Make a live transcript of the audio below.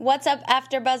What's up,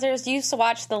 AfterBuzzers? You used to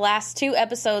watch the last 2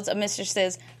 episodes of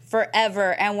Mistresses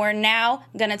forever, and we're now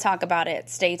going to talk about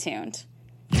it. Stay tuned.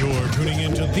 You're tuning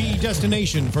into the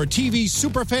destination for TV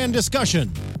superfan discussion,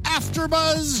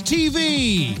 AfterBuzz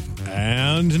TV.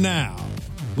 And now,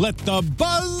 let the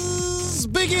buzz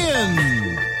begin.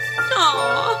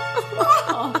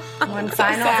 One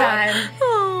final time.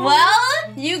 Well,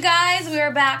 you guys, we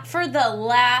are back for the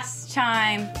last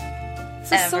time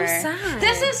This is so sad.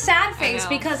 This is sad face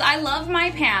because I love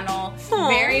my panel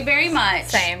very, very much.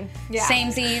 Same. Yeah.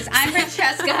 Samesies. I'm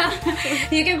Francesca.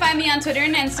 You can find me on Twitter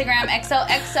and Instagram,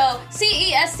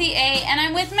 XOXOCESCA, and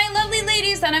I'm with my lovely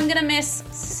ladies that I'm going to miss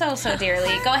so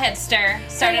dearly. Go ahead, Start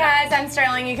Hey it off. guys, I'm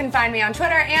Sterling. You can find me on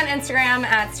Twitter and Instagram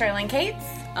at Sterling Cates.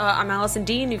 I'm Allison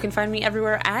Dean. You can find me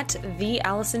everywhere at the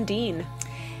Allison Dean.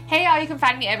 Hey y'all, you can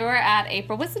find me everywhere at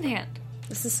April Whisenhand.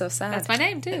 This is so sad. That's my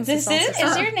name too. This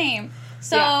is your name.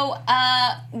 So,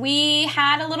 we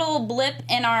had a little blip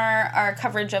in our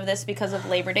coverage of this because of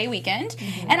Labor Day weekend.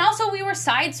 Mm-hmm. And also, we were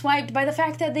sideswiped by the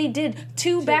fact that they did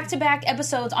 2 back-to-back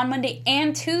episodes on Monday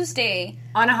and Tuesday.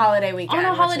 On a holiday weekend.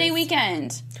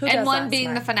 Weekend. And one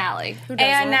being the finale.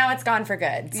 And now it's gone for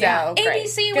good. So, great.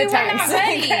 ABC, Good we were times. not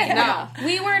ready. No.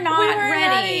 We were not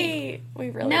ready. We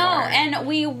really No, weren't. and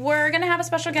we were gonna have a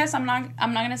special guest. I'm not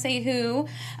gonna say who,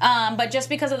 but just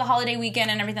because of the holiday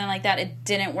weekend and everything like that, it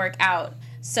didn't work out.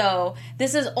 So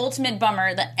this is ultimate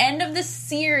bummer. The end of the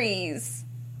series,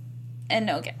 and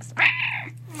no guest.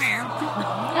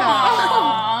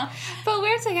 Aww. But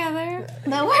we're together.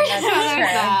 But we're together. true.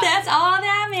 That's all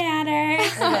that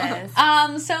matters. It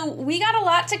is. So we got a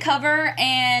lot to cover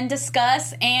and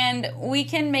discuss, and we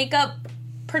can make up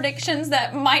predictions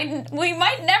that we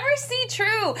might never see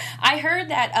true. I heard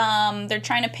that they're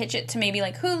trying to pitch it to maybe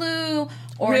like Hulu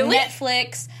or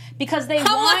Netflix because they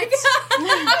want.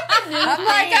 I'm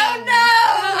like, oh no!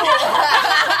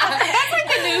 That's like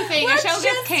the new thing. A show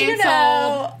gets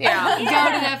canceled. Yeah. Go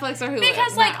to Netflix or Hulu.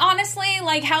 Because, honestly,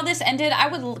 how this ended, I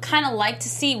would kind of like to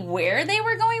see where they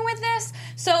were going with this.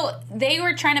 So they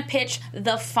were trying to pitch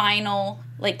the final,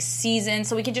 season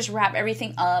so we could just wrap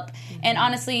everything up. Mm-hmm. And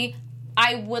honestly,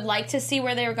 I would like to see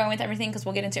where they were going with everything because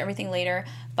we'll get into everything later.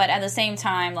 But at the same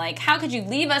time, how could you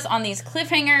leave us on these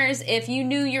cliffhangers if you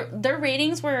knew their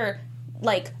ratings were,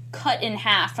 cut in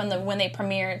half from when they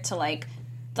premiered to,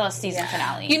 the season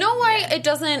finale? You know why it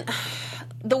doesn't...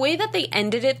 The way that they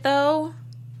ended it, though,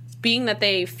 being that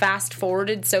they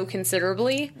fast-forwarded so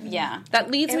considerably... Yeah.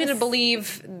 That leads me to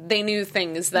believe they knew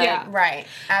things that... Yeah. Right.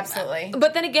 Absolutely.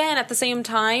 But then again, at the same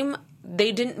time...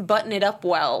 They didn't button it up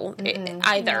well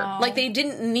either. No. They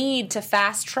didn't need to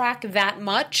fast track that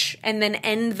much and then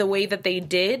end the way that they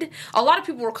did. A lot of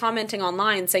people were commenting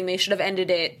online saying they should have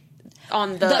ended it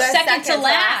on the second to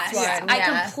last. one. I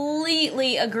Yeah.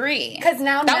 completely agree. Because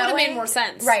now that would have made more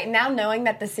sense. Right, now knowing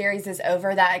that the series is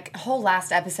over, that whole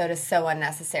last episode is so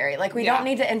unnecessary. We don't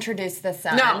need to introduce the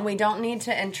son. No. We don't need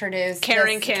to introduce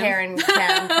Karen Kim.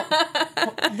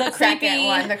 The second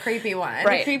one, the creepy one.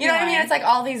 Right. You know what I mean? It's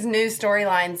all these new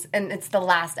storylines, and it's the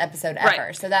last episode ever.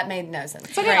 Right. So that made no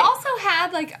sense. But it also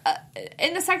had,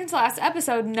 in the second to last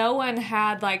episode, no one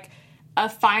had, a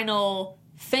final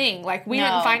thing. We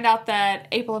didn't find out that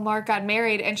April and Mark got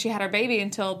married and she had her baby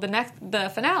until the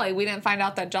finale. We didn't find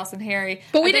out that Joss and Harry...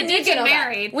 But we they didn't did need to get know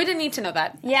married. that. We didn't need to know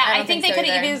that. Yeah, I think they so could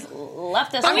have either. even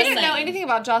left us But we missing. didn't know anything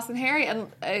about Joss and Harry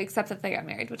except that they got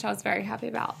married, which I was very happy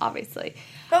about, obviously.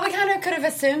 But we kind of could have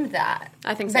assumed that.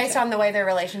 I think so, based too. on the way their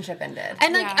relationship ended.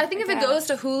 And Yeah, I think if it goes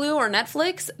to Hulu or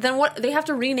Netflix, then what they have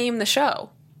to rename the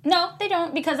show. No, they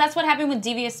don't, because that's what happened with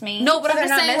Devious Me. No, but So I'm just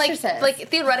they're not saying, mistresses.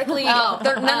 theoretically, none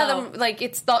of them,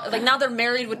 it's now they're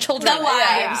married with children. The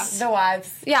wives. The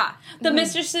wives. Yeah. The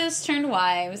mistresses turned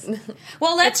wives.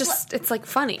 Well, let's It's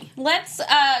funny. let's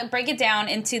break it down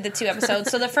into the 2 episodes.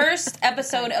 So the first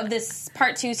episode of this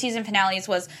part 2 season finales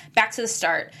was Back to the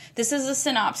Start. This is a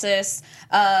synopsis.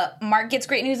 Mark gets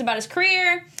great news about his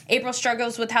career. April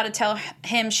struggles with how to tell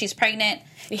him she's pregnant.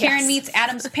 Karen meets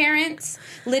Adam's parents.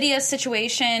 Lydia's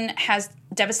situation has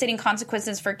devastating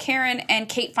consequences for Karen, and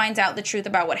Kate finds out the truth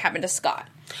about what happened to Scott.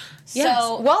 Yes.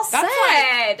 So Well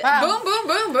said. Wow. Boom, boom,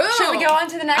 boom, boom. Should we go on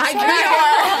to the next one?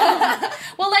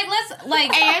 well, let's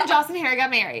And Joss and Harry got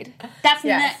married. that's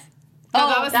Yes.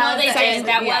 that was no, the they second- did.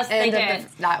 That yeah, was they did.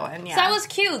 That one, yeah. So that was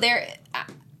cute.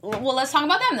 Well, let's talk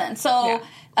about them then. So,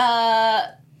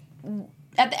 at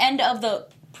the end of the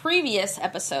previous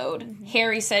episode,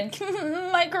 Harry said,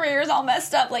 "My career is all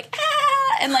messed up,"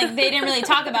 and they didn't really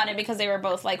talk about it because they were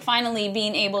both finally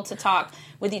being able to talk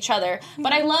with each other.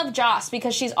 But I love Joss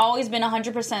because she's always been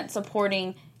 100%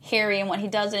 supporting Harry and what he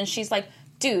does, and she's like,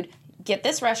 "Dude, get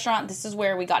this restaurant. This is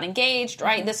where we got engaged,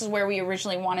 right? This is where we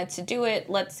originally wanted to do it.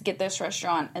 Let's get this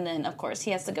restaurant. And then, of course,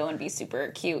 he has to go and be super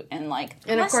cute and like...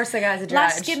 And of course the guy's a judge.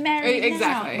 Let's get married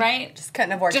Exactly. now, right? Just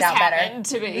couldn't have worked Just out better. happened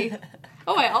to be.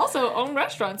 Oh, I also own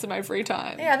restaurants in my free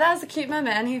time. Yeah, that was a cute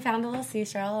moment. And he found a little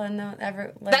seashell and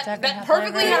That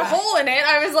perfectly had a hole in it.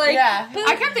 I was like, Yeah.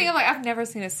 I kept thinking, like, I've never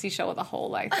seen a seashell with a hole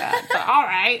like that. But all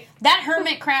right. That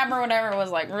hermit crab or whatever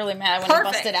was like really mad when he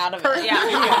busted out of it.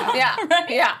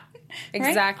 Yeah.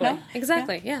 Exactly. No?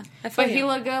 Exactly. Yeah. I feel But he you.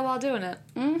 looked good while doing it.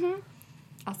 Mm-hmm.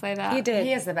 I'll say that. He did.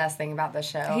 He is the best thing about the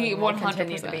show. He and will 100%.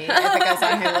 continue to be if it goes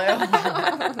on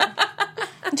Hulu.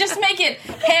 Just make it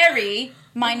Harry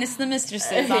minus the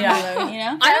mistresses on Hulu, you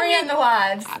know? Harry and the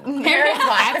wives. Harry's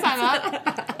wives. I'm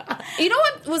up. You know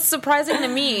what was surprising to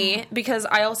me, because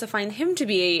I also find him to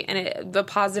be the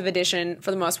positive addition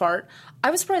for the most part,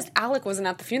 I was surprised Alec wasn't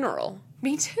at the funeral.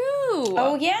 Me too.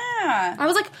 Oh, yeah. I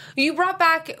was like, you brought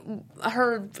back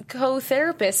her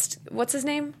co-therapist. What's his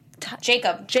name?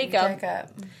 Jacob. Jacob.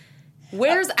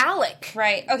 Where's Alec?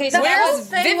 Right. Okay, The so whole Where's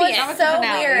thing Vivian? was so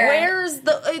Finale. weird. Where's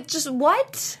the just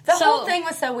what? The So- whole thing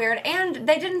was so weird, and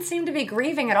they didn't seem to be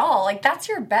grieving at all. Like, that's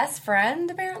your best friend,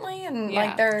 apparently, and Yeah.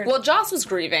 like they're. Well, Joss was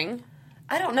grieving.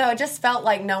 I don't know. It just felt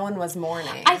like no one was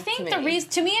mourning. I think to the me. reason,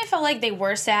 to me, it felt like they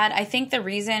were sad. I think the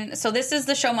reason, so this is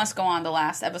The Show Must Go On, the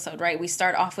last episode, right? We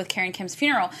start off with Karen Kim's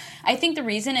funeral. I think the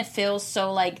reason it feels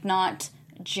so, like, not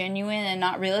genuine and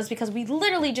not real is because we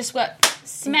literally just got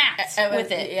smacked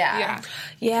with it. Yeah. Yeah.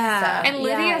 Yeah. And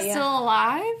Lydia's still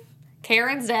alive?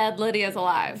 Karen's dead. Lydia's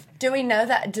alive. Do we know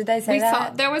that? Did they say We that?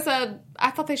 saw, there was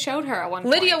I thought they showed her at one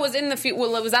point. Lydia was in the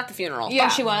well, it was at the funeral. Yeah. Oh,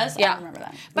 she was? I Yeah. don't remember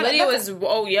that. But Lydia that's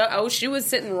was she was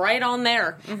sitting right on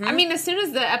there. Mhm. I mean, as soon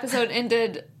as the episode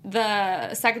ended,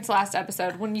 the second to last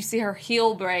episode, when you see her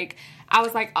heel break, I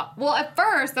was like, well, at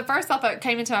first, the first thought that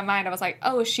came into my mind, I was like,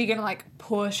 oh, is she going to, like,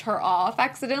 push her off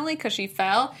accidentally because she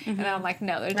fell? And then I'm like,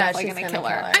 no, they're definitely she's going to gonna kill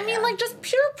her. kill her. I mean, like, just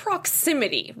pure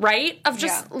proximity, right? Of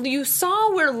just, you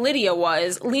saw where Lydia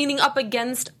was leaning up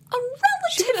against a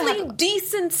relatively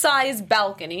decent-sized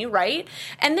balcony, right?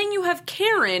 And then you have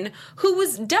Karen, who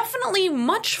was definitely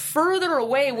much further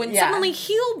away when suddenly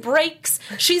heel breaks.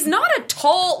 She's not a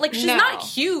tall, like, she's not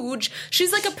huge.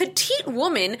 She's like a petite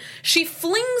woman. She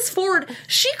flings forward.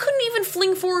 She couldn't even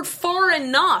fling forward far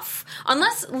enough.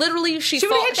 Unless, literally, she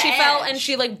would've hit the fell edge. and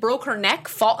she, like, broke her neck.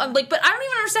 But I don't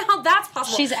even understand how that's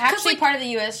possible. She's 'Cause, actually like, part of the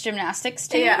U.S. gymnastics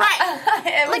team. Yeah. Right.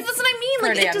 It was Like, that's what I mean.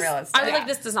 Like, pretty it just, unrealistic. I was like,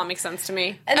 this does not make sense to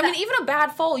me. And I mean, that- even a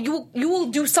bad fall, you will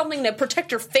do something to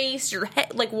protect your face, your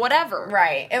head, like whatever.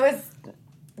 Right. It was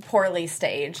poorly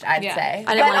staged, I'd Yeah. say.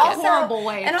 I didn't but like it. also, Horrible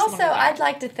way And of also, someone to I'd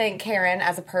like to think Karen,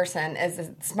 as a person, is a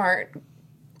smart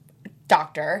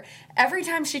doctor. Every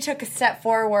time she took a step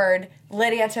forward,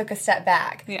 Lydia took a step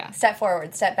back. Yeah. Step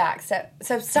forward, step back, step.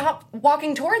 So stop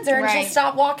walking towards her and Right. she'll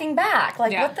stop walking back.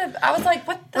 Like, Yeah. what the? I was like,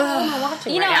 what the hell am I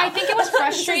watching? You know, right now? I think it was This is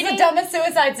frustrating. the dumbest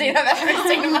suicide scene I've ever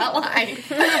seen in my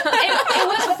life. It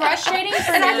was frustrating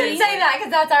for And I me. can say that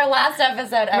because that's our last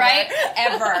episode ever. Right?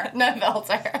 Ever. No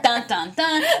filter. Dun dun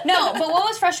dun. No, but what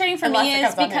was frustrating for Unless me it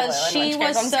is comes on because Hulu, in she which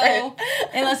case was I'm so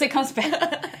unless it comes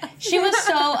back. She was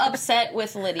so upset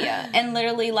with Lydia, and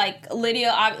literally, like,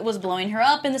 Lydia was blowing her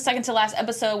up in the second to last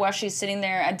episode while she's sitting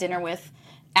there at dinner with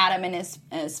Adam and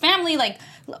his family. Like,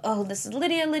 oh, this is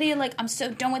Lydia. Like, I'm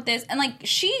so done with this, and like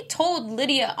she told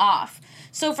Lydia off.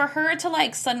 So for her to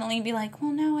like suddenly be like,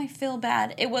 well, now I feel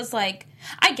bad. It was like,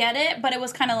 I get it, but it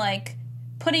was kind of like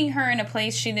putting her in a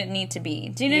place she didn't need to be.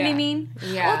 Do you know what I Yeah. mean?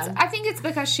 Yeah. Well, I think it's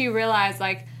because she realized,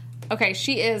 like, okay,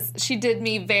 she did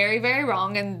me very, very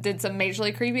wrong and did some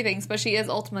majorly creepy things, but she is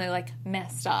ultimately, like,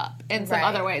 messed up in some Right.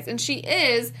 other ways. And she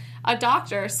is a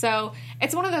doctor, so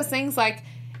it's one of those things, like,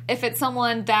 if it's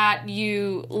someone that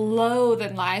you loathe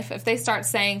in life, if they start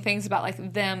saying things about,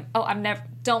 like, them,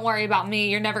 don't worry about me,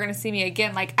 you're never going to see me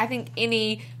again, like, I think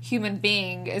any human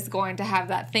being is going to have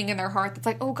that thing in their heart that's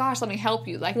like, oh gosh, let me help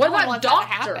you. Like, What no one about wants that to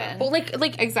doctor? happen. Well,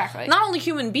 like Exactly. Not only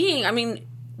human being. I mean,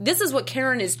 this is what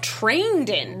Karen is trained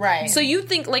in. Right. So you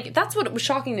think, like, that's what was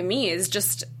shocking to me, is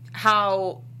just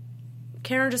how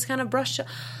Karen just kind of brushed.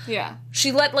 Yeah.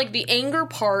 She let, like, the anger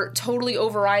part totally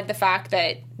override the fact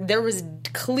that there was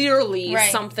clearly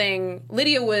Right. something.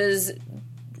 Lydia was,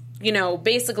 you know,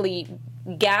 basically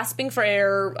gasping for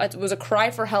air. It was a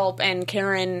cry for help, and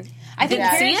Karen I think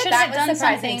didn't Karen see it. should That have was done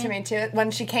surprising something. to me too.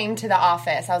 When she came to the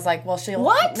office, I was like, "Well, she'll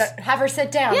What? have her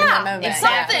sit down in Yeah, that moment."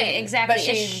 Exactly, Yeah. exactly. But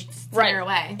she It sent her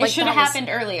away. It should have that was- happened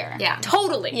earlier. Yeah,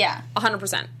 Totally. Yeah.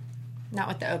 100%. not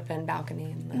with the open balcony.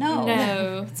 And the, No.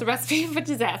 No, it's a recipe for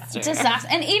disaster. Disaster.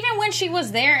 And even when she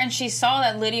was there and she saw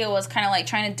that Lydia was kind of like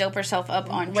trying to dope herself up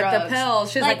on with drugs. the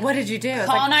pills, she was like, "What did you do?" It's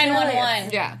Call like, 911.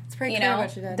 Yeah. It's pretty clear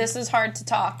what she did. This is hard to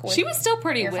talk with. She was still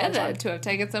pretty with full-time. it to have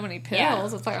taken so many pills. Yeah.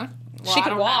 It's like, well, She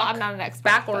could walk. I'm not an expert.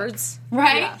 backwards.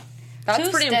 Right? Yeah. That's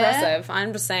pretty Two-step. impressive.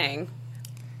 I'm just saying.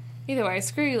 Either way,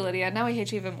 screw you, Lydia. Now we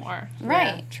hate you even more.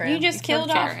 Right. Yeah, true. You just Killed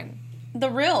killed off Karen. the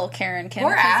real Karen.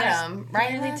 Poor Adam,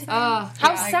 right? Liz? Oh,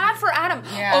 How sad for Adam.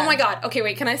 Yeah. Oh my god. Okay,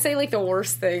 wait. Can I say like the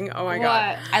worst thing? Oh my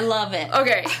god. what? I love it.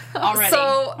 Okay. Already.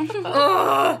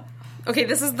 So, okay,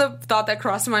 this is the thought that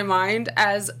crossed my mind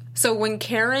so when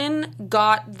Karen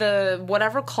got the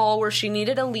whatever call where she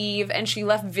needed to leave and she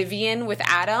left Vivian with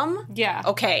Adam. Yeah.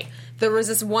 Okay. There was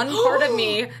this one part of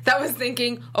me that was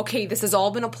thinking, okay, this has all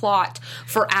been a plot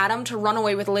for Adam to run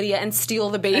away with Lydia and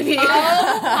steal the baby. Oh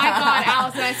my god,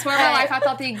 Allison, I swear my life I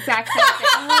thought the exact same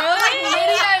thing. Really?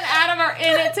 Lydia and Adam are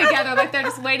in it together. Like they're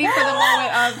just waiting for the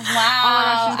moment of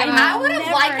Wow. I would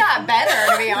have liked that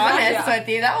better, to be honest with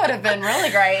you. That would have been really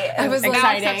great. I was like, now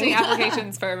exciting. accepting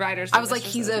applications for writers. I was like,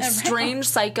 he's a strange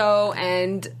psycho,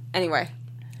 and anyway.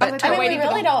 But I mean, we waiting for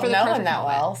really the- don't for the know him perfect that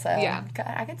moment. well, so Yeah.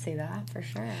 I could see that for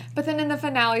sure. But then in the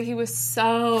finale, he was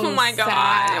so Oh my God.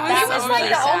 sad. It was He so was like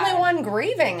the sad. only one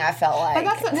grieving, I felt like. But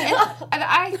that's and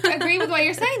I agree with what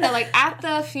you're saying though. Like at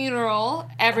the funeral,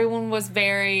 everyone was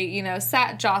very,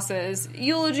 sad. Joss's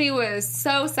eulogy was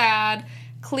so sad.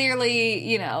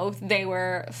 Clearly, they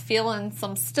were feeling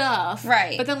some stuff.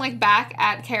 Right. But then like back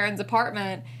at Karen's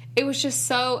apartment, it was just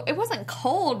so, it wasn't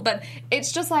cold, but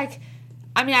it's just like,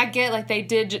 I mean, I get like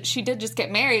she did just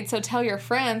get married, so tell your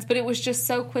friends, but it was just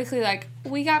so quickly like,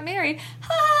 we got married.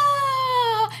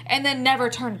 Ah! And then never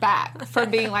turned back from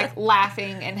being like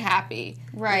laughing and happy.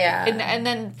 Right. Yeah. And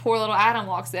then poor little Adam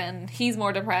walks in. He's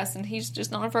more depressed, and he's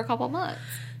just known her for a couple of months.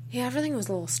 Yeah, everything was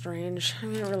a little strange. I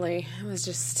mean, it was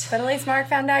just... But at least Mark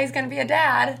found out he's going to be a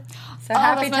dad. So Oh,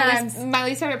 happy that's times. my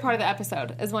least favorite part of the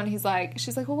episode is when she's like,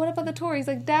 well, what about the tour? He's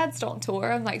like, dads don't tour.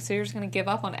 I'm like, so you're just going to give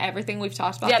up on everything we've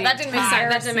talked about? Yeah, the that didn't make sense. entire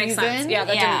That didn't make sense. season? Yeah,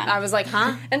 that Yeah. didn't... I was like,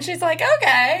 huh? And she's like,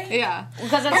 okay. Yeah.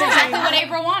 Because that's exactly what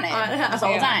April wanted this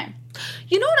whole Yeah. time.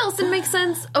 You know what else didn't make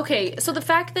sense? Okay, so the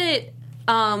fact that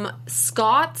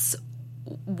Scott's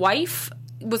wife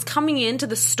was coming into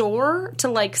the store to,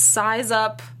 like, size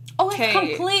up... Oh, I Kate.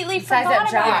 completely Besides forgot that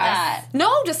about Joss. that.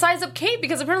 No, to size up Kate,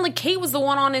 because apparently Kate was the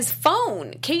one on his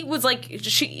phone. Kate was like,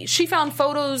 she found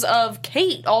photos of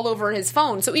Kate all over his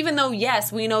phone. So even though,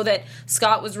 yes, we know that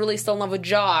Scott was really still in love with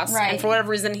Joss, Right. and for whatever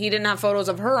reason he didn't have photos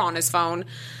of her on his phone,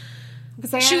 Because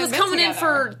they she hadn't was been coming in together.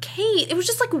 for Kate. It was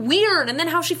just like weird. And then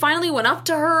how she finally went up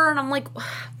to her, and I'm like,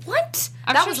 what?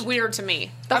 I'm That sure was she- weird to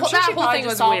me. I'm sure That she whole probably thing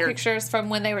just was saw weird. pictures from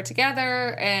when they were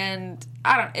together, and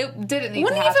it didn't need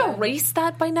Wouldn't to he happen. have erased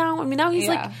that by now? I mean, now he's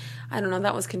Yeah. like, I don't know,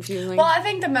 that was confusing. Well, I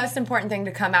think the most important thing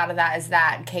to come out of that is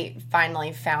that Kate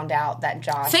finally found out that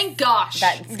Joss... Thank gosh.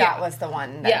 that Scott was the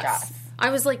one that Yes. Joss... I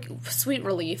was like, sweet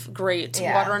relief. Great.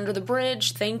 Yeah. Water under the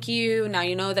bridge. Thank you. Now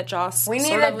you know that Joss. We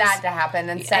sort needed of that to happen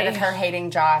instead of her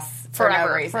hating Joss for Forever.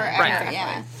 no reason. Forever,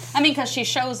 yeah. I mean, because she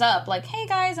shows up like, hey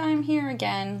guys, I'm here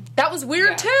again. That was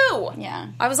weird too. Yeah.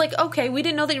 I was like, okay, we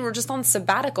didn't know that you were just on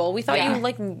sabbatical. We thought Yeah. you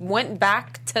like went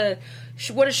back to.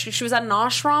 What is she? She was at an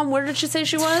ashram. Where did she say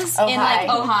she was? Oh, In hi. like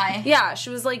Ojai. Yeah,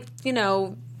 she was like,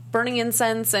 burning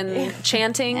incense and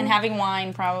chanting And having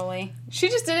wine, probably. She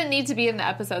just didn't need to be in the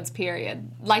episodes,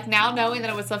 period. Like, now knowing that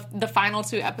it was the final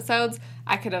 2 episodes,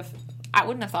 I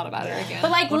wouldn't have thought about it again.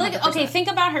 But like, look, 100%. okay, think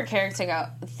about her character.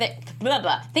 Blah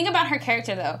blah. Think about her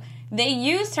character though. They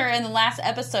used her in the last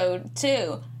episode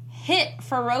to hit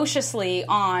ferociously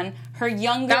on her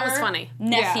younger That was funny.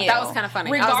 nephew. Yeah, that was kinda funny.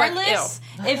 I was like, Regardless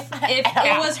if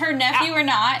it was her nephew or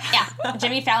not,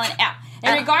 Jimmy Fallon,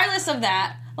 and regardless of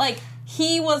that, like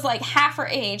he was like half her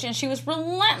age, and she was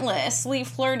relentlessly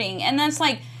flirting, and that's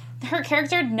like. Her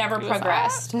character never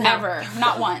progressed. Ever.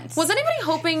 Not once. was anybody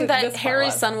hoping that This part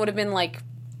Harry's was. son would have been like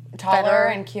Taller better?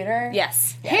 and cuter?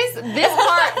 Yes. this part,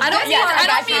 I don't mean I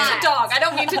got to that. dog. I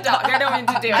don't mean to dog. I don't mean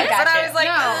to do it. I got But I you. was like,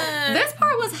 no, this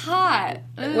part was hot.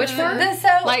 which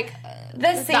part? Like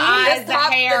the scene, the eyes, this the top-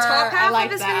 the hair. top half I of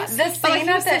like his that. face? This But, like, scene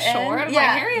he at was the so short. end, Like,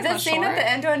 Harry is the not scene at short. the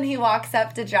end when he walks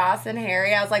up to Joss and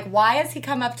Harry, I was like, why has he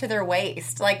come up to their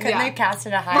waist? Like, couldn't Yeah. they cast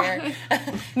it a higher?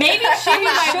 Maybe she was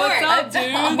like, short. "What's up,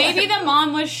 dude?" Maybe the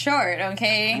mom was short.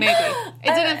 Okay. Maybe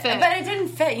it didn't fit. But it didn't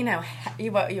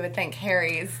fit. What you would think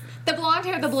Harry's. the blonde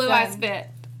hair, the blue Son. eyes fit.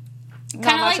 Kind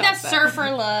of like that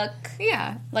surfer look.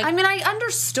 Yeah, Like I mean, I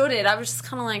understood it. I was just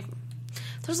kind of like,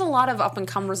 there's a lot of up and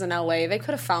comers in LA. They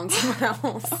could have found someone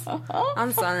else.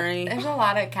 I'm sorry. There's a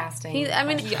lot of casting.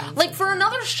 Like for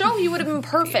another show, he would have been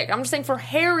perfect. I'm just saying for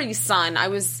Harry's son,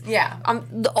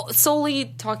 I'm solely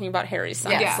talking about Harry's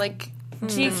son. Yeah. It's like,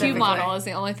 GQ model is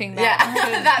the only thing that Yeah,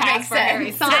 could that pass makes for sense.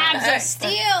 Harry's son. abs of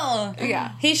steel.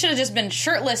 Yeah. He should have just been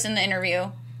shirtless in the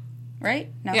interview. right?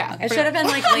 No. Yeah. It should have been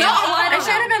like Liam. It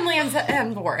should have been Liam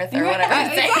Hemsworth or whatever his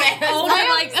name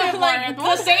is. like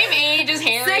the same age as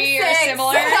Harry or 6'6",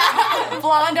 similar.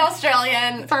 blonde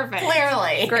Australian. Perfect.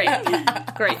 Clearly.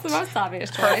 Great. The most obvious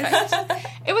choice.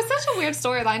 It was such a weird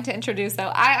storyline to introduce, though.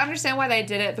 I understand why they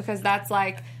did it, because that's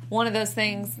like one of those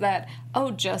things that,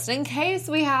 just in case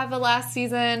we have a last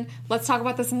season, let's talk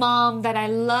about this mom that I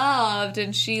loved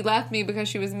and she left me because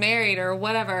she was married or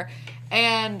whatever.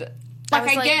 And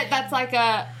I get that's like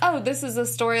this is a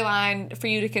storyline for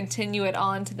you to continue it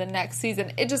on to the next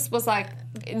season. It just was like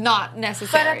not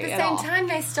necessary. But at the same time,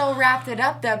 they still wrapped it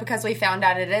up though, because we found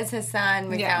out it is his son.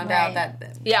 We found out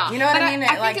that you know what I mean.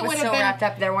 It was still wrapped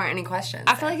up. There weren't any questions.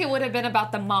 I feel like it would have been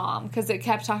about the mom, because it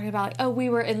kept talking about we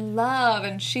were in love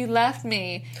and she left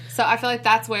me. So I feel like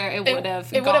that's where it would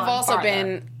have. It would have also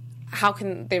been, how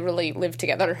can they really live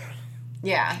together?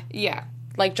 Yeah.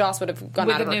 Like Joss would have gone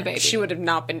With out of a new her. baby. She would have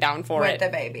not been down for it. With the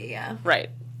baby, yeah. Right.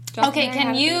 Okay,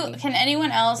 can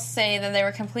anyone else say that they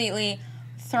were completely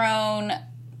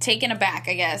taken aback,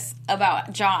 I guess,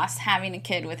 about Joss having a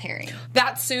kid with Harry?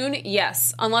 That soon,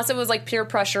 yes. Unless it was like peer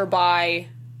pressure by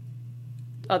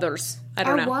others. I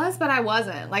don't know. I was, but I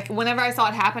wasn't. Like, whenever I saw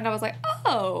it happen, I was like,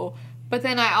 oh. But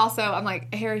then I'm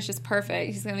like, Harry's just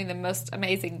perfect. He's going to be the most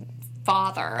amazing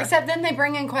father. Except then they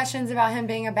bring in questions about him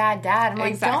being a bad dad. I'm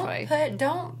like, Exactly.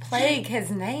 don't plague his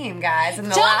name, guys. In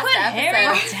the Don't last put Harry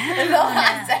episode. down. In the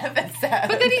last episode.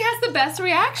 But then he has the best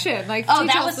reaction. Like, Oh, he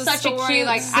that tells was the such a story, cute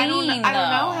like, I don't scene, know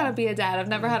though. how to be a dad. I've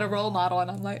never had a role model,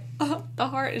 and I'm like, the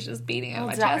heart is just beating out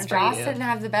my chest for Joss you. didn't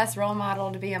have the best role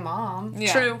model to be a mom.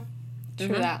 Yeah. True. True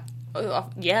that.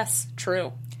 Yes,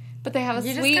 true. But they have a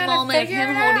You just sweet gotta moment of figure him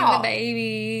it holding out. the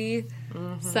baby.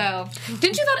 So,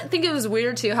 Didn't you think it was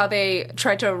weird, too, how they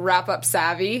tried to wrap up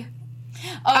Savvy?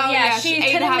 Oh, yeah, she she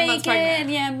 8.5 couldn't make months it. pregnant.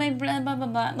 Yeah, blah, blah, blah,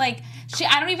 blah. Like,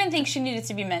 I don't even think she needed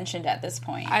to be mentioned at this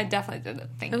point. I definitely didn't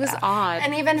think It was that. odd.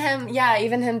 And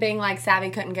even him being like Savvy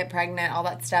couldn't get pregnant, all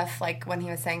that stuff. Like when he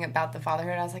was saying about the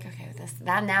fatherhood, I was like, okay,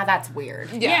 now that's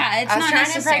weird. Yeah, it's I was not trying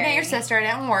necessary. to impregnate your sister, it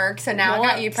didn't work. So now I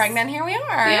got you pregnant. Here we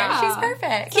are. Yeah. She's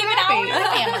perfect. Keep it all in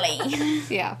the family.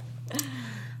 Yeah.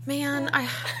 Man, I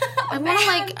want to,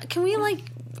 like, can we, like,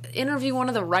 interview one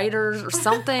of the writers or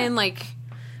something? Like,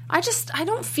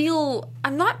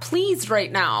 I'm not pleased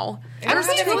right now. I don't have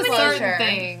any closure. certain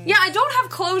things. Yeah, I don't have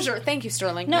closure. Thank you,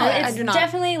 Sterling. No, I it's do not.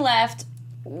 definitely left.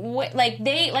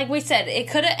 Like we said, it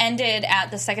could have ended at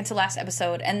the second to last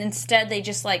episode, and instead they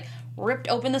just like ripped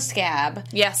open the scab.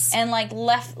 Yes. And like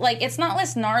left, like it's not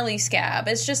this gnarly scab.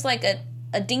 It's just like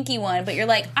a dinky one. But you're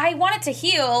like, I want it to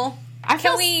heal.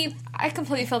 I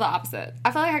completely feel the opposite.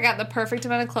 I feel like I got the perfect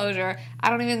amount of closure.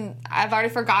 I've already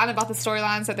forgotten about the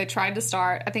storylines that they tried to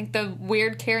start. I think the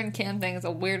weird Karen Kim thing is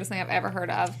the weirdest thing I've ever heard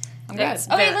of. I'm good.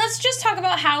 Okay, let's just talk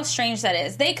about how strange that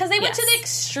is. Because they went to the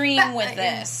extreme with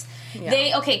this.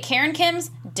 Yeah. Karen Kim's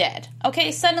dead.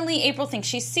 Okay, suddenly April thinks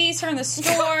she sees her in the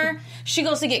store. She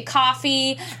goes to get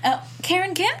coffee.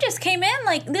 Karen Kim just came in.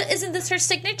 Like, isn't this her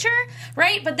signature?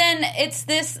 Right? But then it's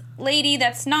this lady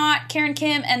that's not Karen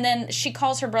Kim, and then she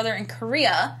calls her brother in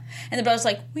Korea, and the brother's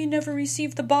like, we never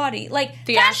received the body. Like,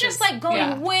 that's ashes. just like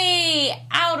going way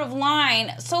out of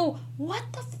line. So, what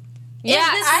the is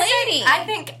this lady? I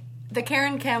think the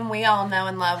Karen Kim we all know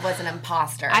and love was an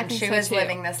imposter. I And think she so, was too.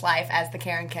 living this life as the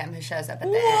Karen Kim who shows up at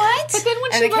the end. What? But then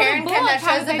when And she the wrote Karen a Kim book, that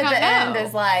how shows did up they at the not know? end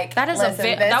is like, That is a listen,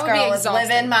 bit- this that would be girl is exhausting.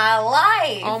 living my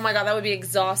life. Oh my god, that would be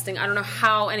exhausting. I don't know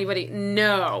how anybody.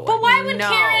 No. But why would No.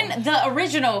 Karen, the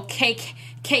original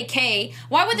KK,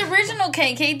 why would the original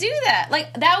KK do that?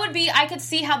 Like, that would be, I could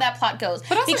see how that plot goes.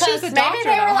 But also she was a Maybe doctor, they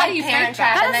were though. How like do you parent fake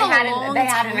trap that? and they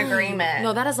had an agreement.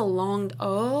 No, that is a long.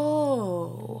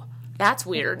 Oh, that's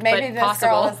weird. Maybe but this possible.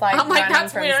 girl is like I'm like, running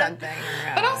that's from weird. something.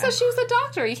 But also, she was a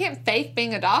doctor. You can't fake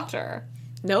being a doctor.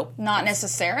 Nope. Not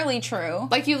necessarily true.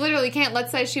 Like, you literally can't.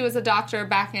 Let's say she was a doctor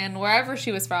back in wherever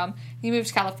she was from. You moved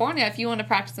to California. If you want to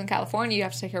practice in California, you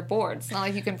have to take your boards. It's not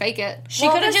like you can fake it. She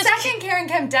Well, could have the just. second Karen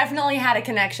Kim definitely had a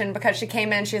connection because she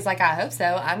came in. She was like, "I hope so.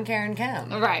 I'm Karen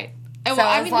Kim." Right. And So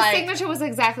well, I it's mean, like- the signature was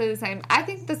exactly the same. I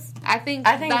think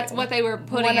that's what they were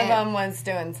putting One of in. them was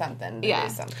doing something. To Yeah.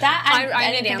 do something. That, I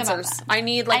didn't need think about answers. that. I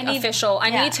need like official. I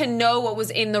yeah. need to know what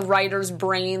was in the writer's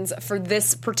brains for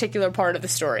this particular part of the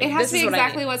story. It has this to be is what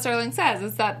exactly I need. what Sterling says.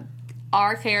 Is that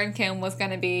our Karen Kim was going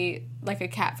to be like a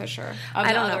catfisher of I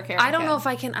the don't other know. Karen I don't Kim. know if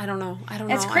I can. I don't know.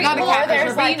 It's I crazy. don't know. Not a Or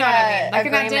there's catfisher, but like you know what I mean. Like an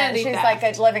agreement. identity She's theft.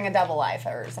 like living a double life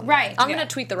or something. Right. I'm gonna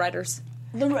tweet the writers.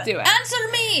 Do it. Answer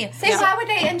me! See, why would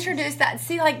they introduce that?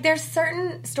 See, like, there's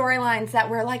certain storylines that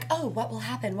we're like, oh, what will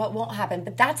happen? What won't happen?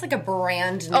 But that's like a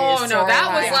brand new Oh, no,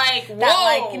 that was storyline like, that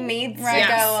whoa. like needs Right. to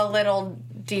go a little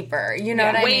deeper. You know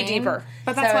what I mean? Way deeper.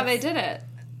 But that's why they did it.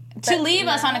 To leave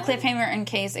us on a cliffhanger in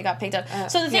case it got picked up.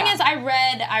 So the thing is,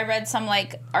 I read some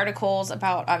like articles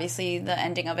about obviously the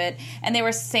ending of it, and they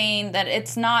were saying that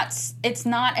it's not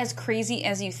as crazy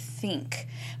as you think,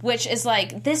 which is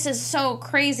like, this is so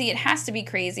crazy. It has to be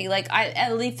crazy. Like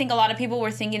I think a lot of people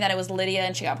were thinking that it was Lydia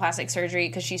and she got plastic surgery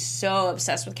because she's so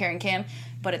obsessed with Karen Kim,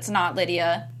 but it's not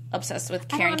Lydia obsessed with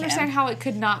Karen Kim. I don't understand how it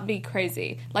could not be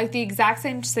crazy. Like, the exact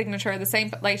same signature, the same...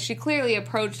 Like, she clearly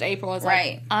approached April as,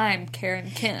 like, I'm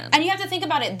Karen Kim. And you have to think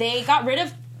about it. They got rid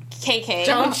of KK.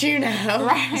 Don't you know?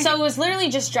 Right. So it was literally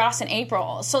just Joss and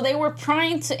April. So they were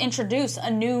trying to introduce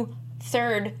a new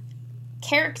third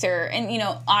character. And, you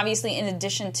know, obviously in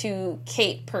addition to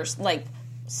Kate,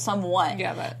 somewhat.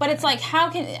 Yeah, but it's like, how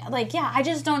can... Like, yeah, I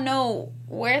just don't know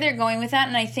where they're going with that.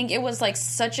 And I think it was, like,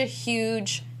 such a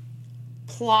huge...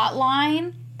 plot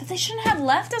line that they shouldn't have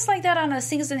left us like that on a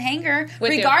season hanger,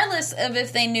 regardless of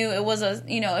if they knew it was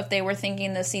if they were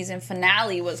thinking the season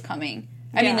finale was coming.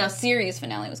 I mean, the series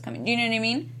finale was coming. Do you know what I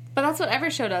mean? But that's what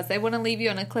every show does. They want to leave you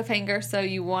on a cliffhanger, so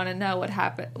you want to know what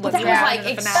happened. But that was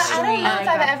like But I don't know if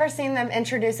I've ever seen them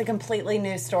introduce a completely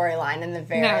new storyline in the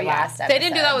very last episode. They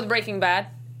didn't do that with Breaking Bad.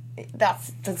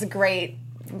 That's a great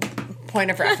point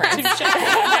of reference.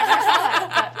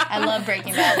 I love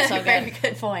Breaking Bad. It's so good. Very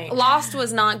good point. Lost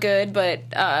was not good, but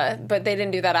they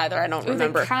didn't do that either. I don't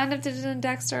remember. They kind of did it in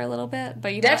Dexter a little bit,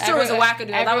 but Dexter was a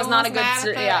wackadoo. That was not a good.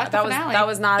 That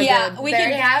was not a good. We there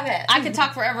can you have it. I could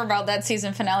talk forever about that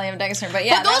season finale of Dexter, but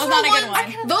yeah, that was not a good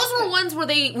one. Those were ones where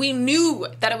we knew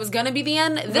that it was going to be the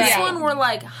end. This one, we're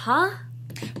like, huh?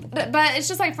 But it's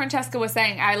just like Francesca was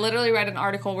saying. I literally read an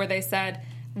article where they said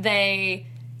they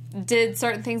did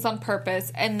certain things on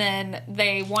purpose, and then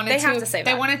they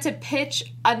wanted to pitch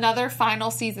another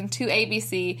final season to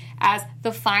ABC as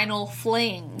the final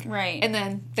fling, right? And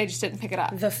then they just didn't pick it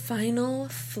up. The final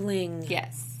fling.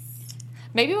 Yes.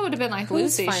 Maybe it would have been like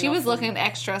Lucy. She was looking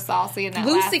extra saucy in that.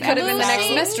 Lucy could have been the next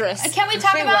mistress. Can we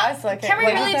talk about? Can we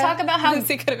really talk about how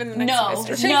Lucy could have been the next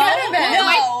mistress? She could have been.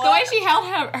 The way she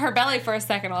held her belly for a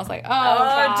second, I was like, oh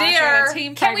gosh,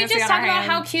 dear. Can we just talk about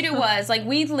how cute it was? Like,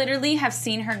 we literally have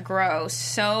seen her grow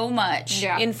so much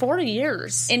in 4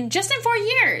 years. In 4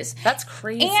 years. That's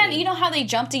crazy. And you know how they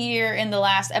jumped a year in the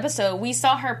last episode? We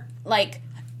saw her like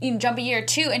jump a year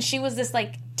too, and she was this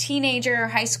like teenager,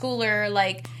 high schooler,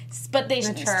 like. But they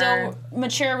still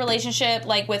mature relationship,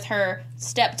 like with her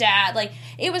stepdad. Like,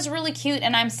 it was really cute,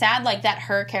 and I'm sad like that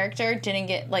her character didn't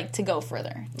get like to go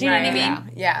further. Do you know what I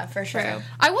mean? Yeah, for sure. True.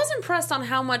 I was impressed on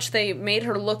how much they made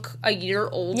her look a year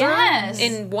older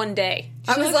in one day.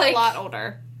 She was like a lot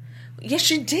older. Yes,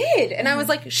 she did. And I was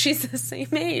like, she's the same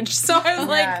age. So I was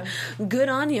like, good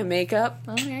on you, makeup.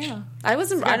 Oh, yeah. I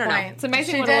don't know. It's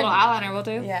amazing what a little eyeliner will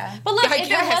do. Yeah. But look, if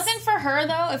it wasn't for her,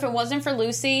 though, if it wasn't for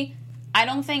Lucy, I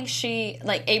don't think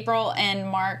April and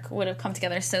Mark would have come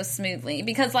together so smoothly.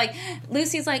 Because, like,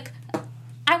 Lucy's like,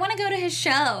 I want to go to his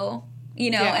show,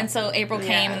 and so April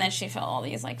came, and then she felt all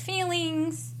these, like,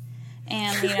 feelings.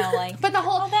 And, like... But the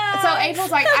whole... So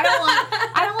April's like,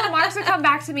 I don't want Mark to come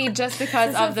back to me just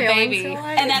because of the baby.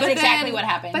 And that's exactly what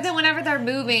happened. But then whenever they're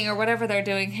moving or whatever they're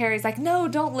doing, Harry's like, no,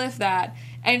 don't lift that.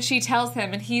 And she tells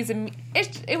him, and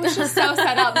it was just so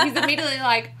set up. He's immediately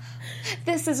like...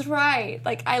 This is right.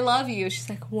 Like, I love you. She's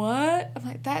like, what? I'm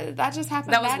like, that just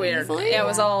happened. That was weird. Easily? Yeah, it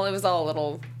was all a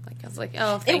little. I was like,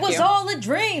 oh, thank you. It was all a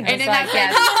dream. And it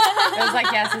was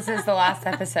like, yes, this is the last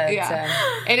episode. Yeah.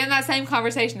 So. And in that same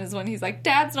conversation is when he's like,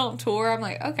 dads don't tour. I'm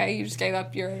like, okay, you just gave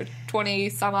up your 20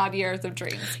 some odd years of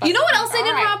dreams. But you know what else they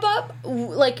didn't wrap up?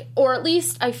 Like, or at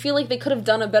least I feel like they could have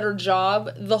done a better job.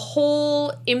 The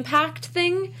whole Impact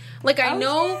thing. Like, I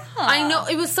know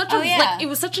it was such it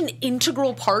was such an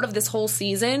integral part of this whole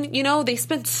season. They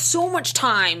spent so much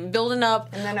time building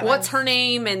up what's her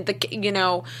name and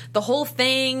the whole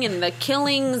thing and the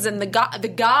killings and the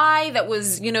guy that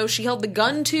was she held the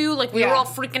gun to. Like, we were all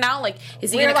freaking out. Like,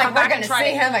 is he going to come back and try to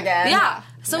see him again? Yeah.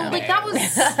 So that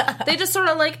was they just sort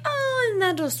of like, and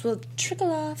that just will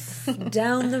trickle off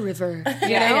down the river.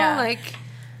 Like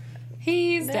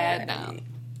he's dead now.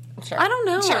 Sure. I don't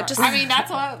know. Sure.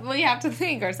 That's what we have to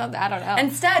think or something. I don't know.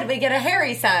 Instead, we get a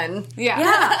Harry son. Yeah.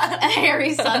 A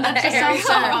Harry son. That just sounds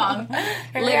so wrong.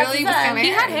 Literally, he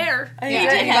had hair. He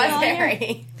did. He was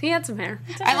Harry. He had some hair.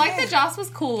 I like that Joss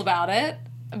was cool about it.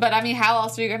 But, how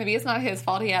else are you going to be? It's not his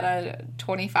fault. He had a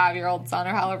 25-year-old son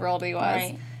or however old he was.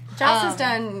 Right. Joss has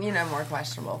done, more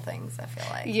questionable things, I feel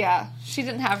like. Yeah, she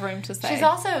didn't have room to say. She's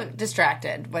also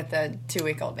distracted with the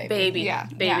 2-week-old baby. Yeah.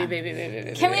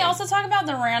 Baby. Can we also talk about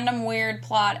the random weird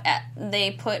plot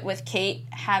they put with Kate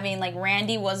having, like,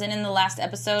 Randy wasn't in the last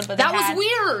episode, but that was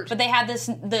weird. But they had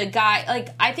the guy, like,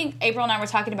 I think April and I were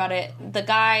talking about it. The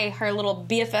guy, her little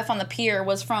BFF on the pier,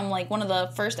 was from, like, one of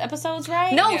the first episodes,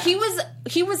 right? No, he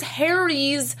was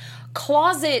Harry's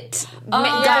closet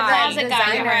guy.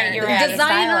 You're right.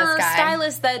 Designer,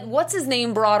 stylist that, what's his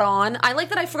name, brought on. I like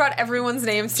that I forgot everyone's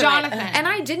names tonight. Jonathan. And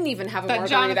I didn't even have a margarita.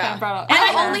 Jonathan brought and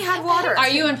I only had water. Are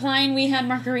you implying we had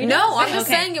margaritas? No, I'm just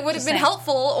saying it would have been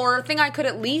helpful, or a thing I could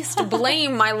at least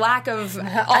blame my lack of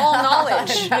all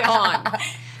knowledge on.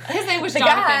 His name was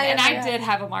Jonathan, and I did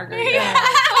have a margarita.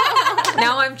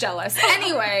 Now I'm jealous.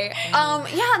 Anyway,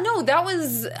 that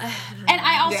was... And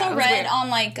I also read on,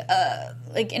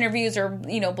 like interviews or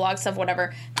blog stuff,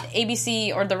 whatever,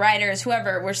 ABC or the writers,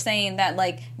 whoever, were saying that,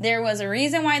 like, there was a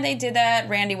reason why they did that.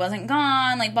 Randy wasn't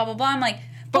gone, like, blah blah blah. I'm like,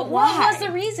 but what was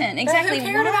the reason exactly? Who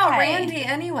cared about Randy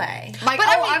anyway? Like,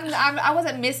 I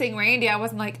wasn't missing Randy. I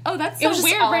wasn't like, oh, that's so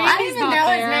weird. Randy's I didn't even know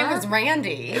his name was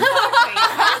Randy.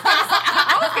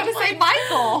 I was going to say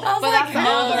Michael, but that's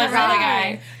another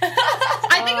guy.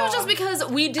 I think it was just because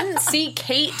we didn't see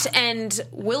Kate and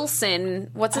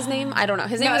Wilson. What's his name? I don't know.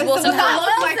 His name is Wilson.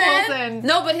 Wilson.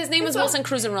 No, but his name is Wilson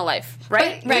Cruz in real life,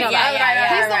 right? Right.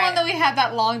 Yeah. He's the one that we had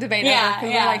that long debate Yeah, over.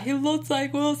 yeah. We're like, he looks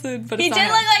like Wilson, but He it's did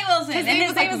not look him. like Wilson. His name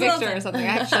was like Victor or something. I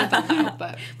actually don't know,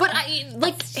 but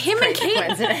him and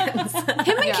Kate,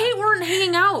 Kate weren't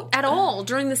hanging out at all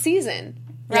during the season.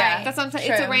 Right. That's what I'm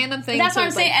saying. It's a random thing. That's what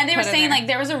I'm to, saying. like, And they were put in saying, there. like,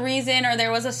 there was a reason or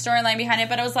there was a storyline behind it,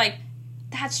 but I was like,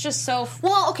 that's just so...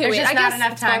 Well, okay, There's wait, just I not guess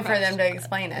enough time for them to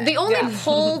explain it. the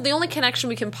only connection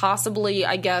we can possibly,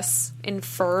 I guess,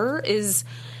 infer is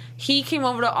he came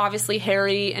over to, obviously,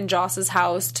 Harry and Joss's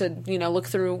house to, look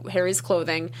through Harry's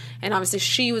clothing, and obviously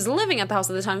she was living at the house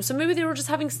at the time, so maybe they were just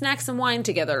having snacks and wine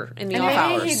together in the off maybe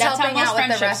hours. he's That's how helping most out with the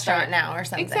friendships restaurant start. now or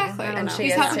something. Exactly. And she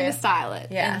He's is helping too. to style it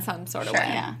Yeah. in some sort of Sure.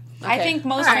 way. Yeah. Okay. I think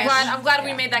most... I'm glad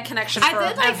we made that connection I for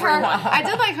did like her. everyone. I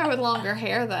did like her with longer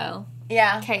hair though.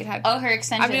 Yeah. Kate had. Oh, her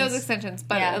extensions. I mean, it was extensions,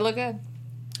 but Yeah. it looked good.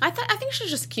 I think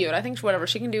she's just cute. I think whatever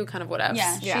she can do, kind of whatever.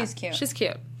 Yeah, she's cute. She's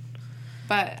cute.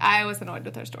 But I was annoyed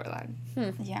with her storyline.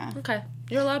 Yeah. Okay,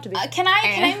 you're allowed to be. Can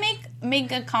I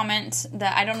make a comment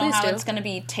that I don't know Please how do. it's going to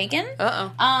be taken?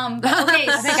 Uh-oh. But okay,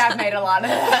 I think I've made a lot of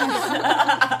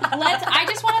that. I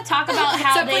just want to talk about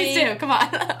how Please do. Come on.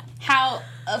 how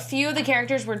a few of the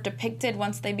characters were depicted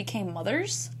once they became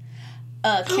mothers.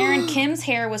 Karen Kim's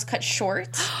hair was cut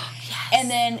short. And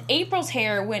then April's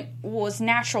hair was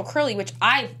natural curly, which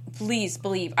please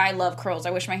believe, I love curls.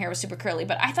 I wish my hair was super curly.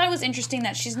 But I thought it was interesting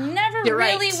that she's never You're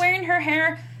really right. wearing her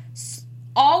hair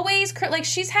always like,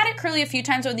 she's had it curly a few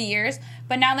times over the years,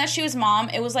 but now that she was mom,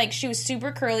 it was like she was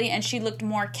super curly and she looked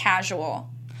more casual.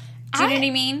 Do you know what I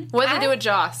mean? What did they do with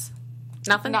Joss?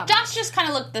 Nothing? Josh just kind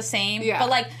of looked the same. Yeah. But,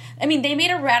 like, I mean, they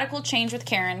made a radical change with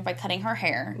Karen by cutting her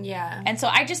hair. Yeah. And so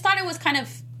I just thought it was kind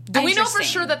of Do we know for interesting.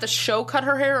 sure that the show cut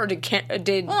her hair, or did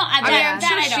Well, I'm that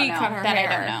sure I don't she know. cut her That hair.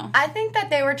 I don't know. I think that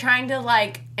they were trying to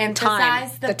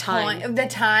emphasize the time. point, the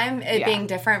time it Yeah. being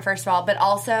different, first of all, but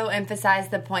also emphasize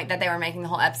the point that they were making the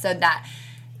whole episode that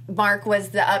Mark was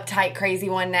the uptight, crazy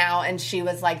one now, and she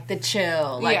was like the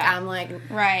chill. Like Yeah. I'm like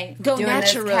Right. Go doing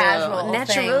natural, this casual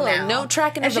natural, thing now. no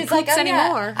tracking And of the she's like, poops oh, yeah,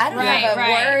 anymore. I don't Right, have a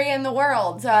right. worry in the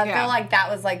world, so I Yeah. feel like that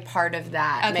was like part of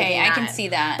that. Okay, making I can that see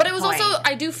that. But it was point. also,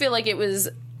 I do feel like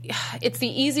it's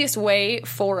the easiest way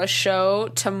for a show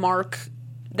to mark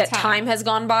that time has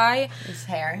gone by. His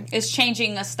hair. Is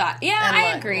changing a style. Yeah, And I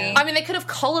look, agree. yeah. I mean, they could have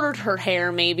colored her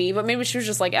hair maybe, but maybe she was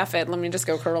just like, F it, let me just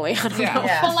go curly. I don't know.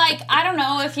 Yeah. But, like, I don't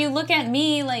know, if you look at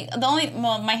me, like,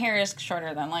 my hair is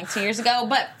shorter than, like, 2 years ago,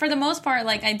 but for the most part,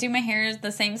 like, I do my hair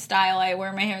the same style, I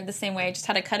wear my hair the same way, I just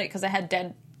had to cut it because I had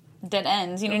dead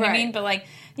ends, you know what I Right. mean? But, like,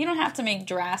 you don't have to make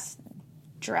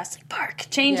Jurassic Park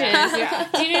changes. Yeah.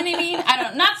 Do you know what I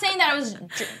mean? Not saying that it was,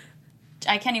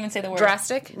 I can't even say the word.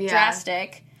 Drastic? Yeah.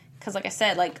 Drastic. Because, like I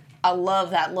said, like, I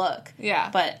love that look. Yeah.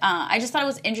 But I just thought it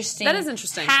was interesting. That is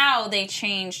interesting. How they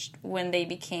changed when they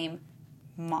became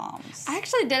moms. I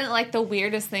actually didn't like the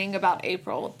weirdest thing about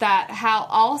April, that how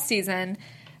all season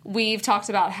we've talked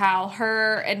about how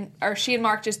she and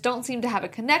Mark just don't seem to have a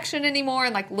connection anymore,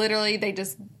 and like literally they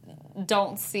just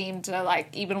don't seem to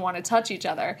like even want to touch each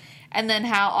other. And then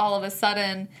how all of a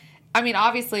sudden, I mean,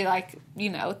 obviously, like, you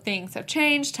know, things have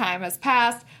changed, time has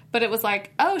passed, but it was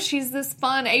like, oh, she's this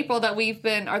fun April that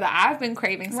I've been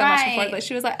craving so much before. Right. But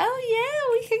she was like, oh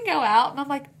yeah, we can go out, and I'm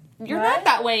like, you're not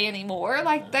that way anymore.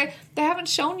 Like, they haven't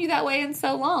shown you that way in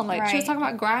so long. Like, she was talking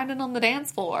about grinding on the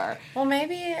dance floor. Well,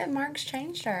 maybe Mark's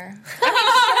changed her.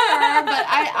 I mean, sure, but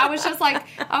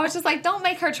I was just like, don't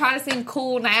make her try to seem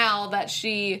cool now that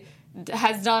she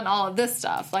has done all of this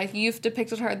stuff. Like, you've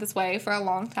depicted her this way for a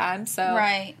long time, so...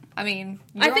 Right. I mean,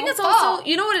 I think it's also...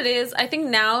 You know what it is? I think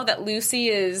now that Lucy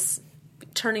is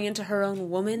turning into her own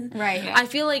woman... Right. I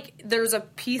feel like there's a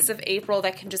piece of April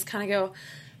that can just kind of go...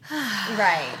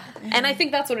 Right. And I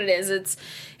think that's what it is.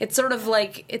 It's sort of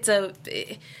like,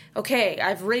 okay,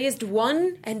 I've raised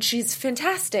one, and she's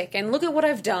fantastic, and look at what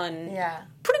I've done. Yeah.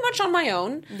 Pretty much on my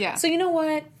own. Yeah. So you know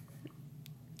what?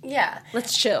 Yeah.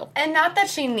 Let's chill. And not that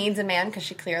she needs a man, because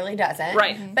she clearly doesn't.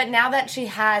 Right. But now that she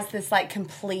has this, like,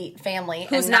 complete family.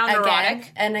 Who's and now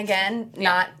neurotic. neurotic.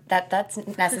 Not that that's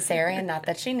necessary and not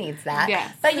that she needs that.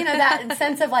 Yes. But, you know, that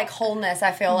sense of, like, wholeness,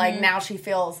 I feel like now she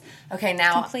feels, okay,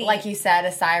 now, Complete. like you said,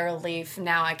 a sigh of relief.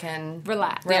 Now I can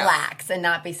Relax. and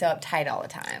not be so uptight all the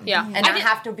time. Yeah. And not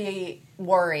have to be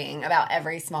worrying about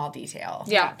every small detail.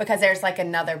 Yeah. Because there's, like,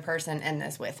 another person in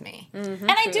this with me. And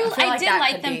I did that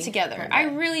like could them be together. perfect. I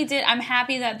really did. I'm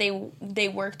happy that they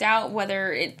worked out,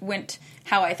 whether it went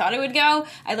how I thought it would go.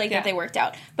 I like that they worked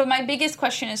out. But my biggest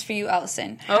question is for you,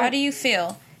 Allison. How do you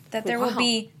feel that there will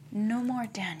be no more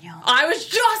Daniel? I was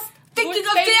just thinking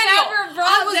of They Daniel. never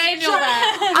brought Daniel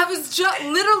back. I was just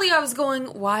literally. I was going.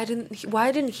 Why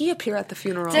didn't he appear at the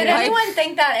funeral? Did Why- anyone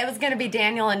think that it was going to be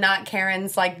Daniel and not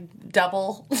Karen's, like,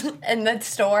 double in the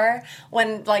store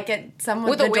when, like, someone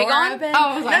With the a wig door on? opened? Oh,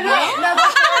 I was like,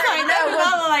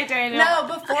 no, like Daniel. no,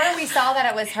 before we saw that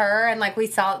it was her, and, like, we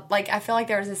saw, like, I feel like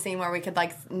there was a scene where we could,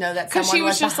 like, know that 'Cause she someone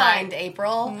was was just behind like,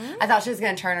 April. I thought she was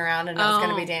going to turn around and it was going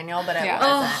to be Daniel, but it Yeah.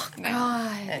 wasn't.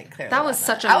 God, It clearly that was wasn't.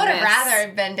 such a I would have miss. rather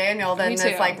have been Daniel than Me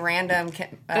this, too. like, random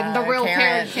The real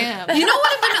Karen Kim. You know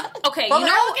what would have been okay? Well, you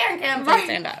the know real Karen Kim can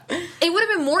stand up. it would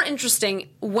have been more interesting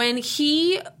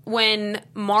when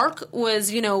Mark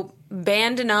was, you know,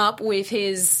 banding up with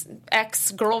his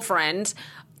ex-girlfriend.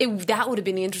 That would have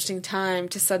been the interesting time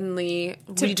to suddenly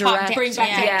redirect. bring back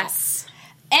Daniel. Yes.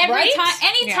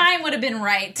 Any Yeah. time would have been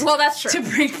right. Well, that's true. To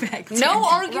bring back No Daniel.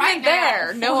 argument Right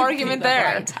there. now. No argument the there.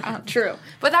 right time. True.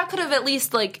 But that could have at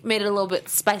least, like, made it a little bit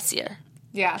spicier.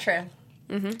 Yeah. True.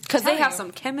 Because they Tell have you.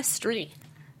 some chemistry.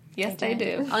 Yes, they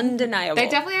do. Undeniable. They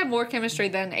definitely had more chemistry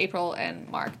than April and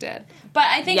Mark did. But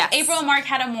I think Yes. April and Mark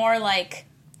had a more, like,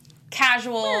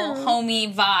 casual, homey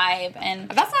vibe. And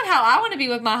That's not how I want to be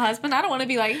with my husband. I don't want to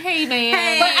be like, hey,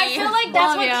 man. But I feel like that's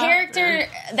Love what ya. character.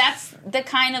 That's the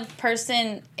kind of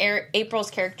person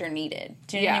April's character needed.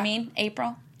 Do you know what I Yeah. mean?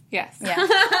 April. Yes. Yeah.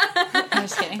 I'm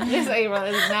just kidding. This April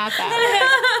is not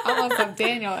that. I want some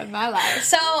Daniel in my life.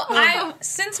 So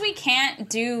since we can't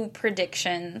do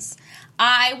predictions,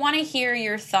 I want to hear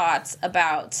your thoughts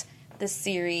about the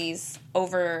series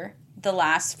over the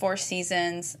last 4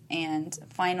 seasons and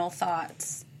final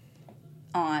thoughts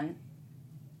on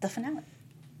the finale.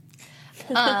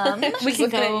 We can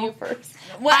go first.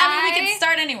 Well, I mean, we can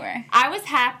start anywhere. I was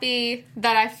happy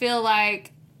that I feel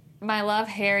like my love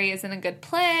Harry is in a good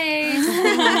place.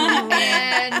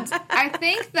 And I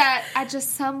think that at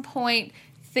just some point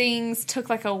things took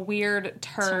like a weird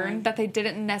turn that they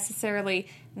didn't necessarily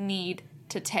need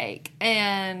to take.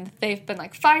 And they've been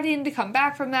like fighting to come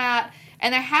back from that.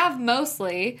 And they have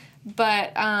mostly,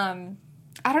 but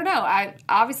I don't know.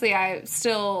 I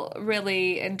still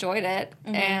really enjoyed it.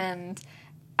 And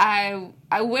I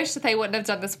wish that they wouldn't have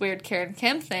done this weird Karen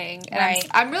Kim thing. And Right.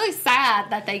 I'm really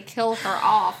sad that they killed her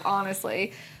off,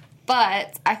 honestly.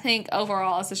 But I think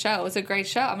overall as a show, it was a great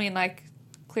show. I mean, like,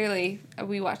 clearly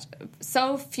we watched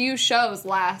so few shows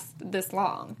last this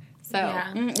long. So,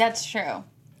 That's true.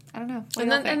 I don't know. And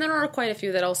then there are quite a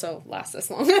few that also last this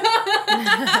long. Like,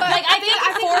 I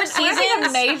think 4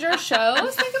 seasons. major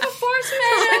shows. Think of a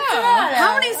 4-season show.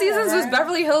 How many seasons was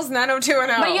Beverly Hills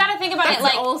 90210? But you got to think about it. That's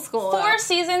Like, old school, 4 though.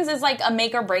 seasons is like a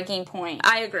make or breaking point.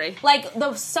 I agree. Like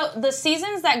the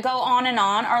seasons that go on and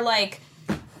on are like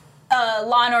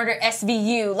Law and Order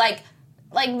SVU. Like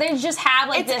they just have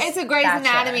like this. It's a Grey's Bachelor.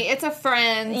 Anatomy. It's a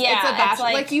Friends. Yeah, it's a it's Bachelor.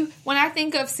 like- Like you, when I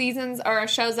think of seasons or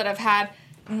shows that have had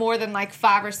more than like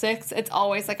 5 or 6, it's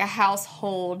always like a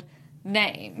household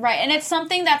name. right, and it's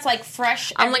something that's like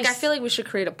fresh. I'm like, I feel like we should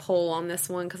create a poll on this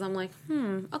one because I'm like,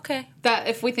 okay. That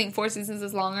if we think 4 seasons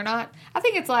is long or not, I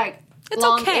think it's like It's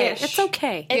long-ish. okay. It's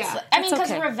okay. it's. yeah, I mean, it's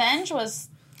because okay. Revenge was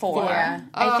 4. Yeah.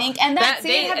 I think, and that See,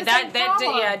 it had the same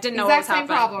problem. didn't know what was Exact same happening.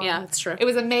 problem. Yeah, it's true. It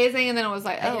was amazing, and then it was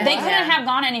like, oh, they what? couldn't have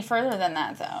gone any further than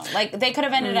that though. Like they could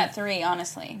have ended at 3,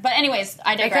 honestly. But anyways,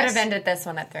 I They digress. could have ended this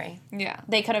one at 3. Yeah.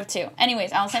 They could have too.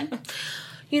 Anyways, Allison.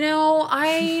 You know,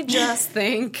 I just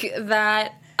think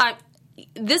that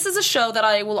this is a show that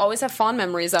I will always have fond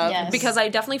memories of because I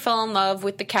definitely fell in love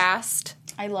with the cast.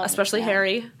 I love especially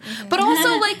Harry. Mm-hmm. But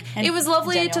also, like, it was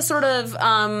lovely Daniel. To sort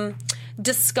of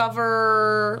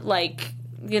discover, like,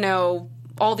 you know,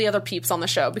 all the other peeps on the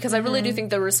show, because I really do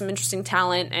think there was some interesting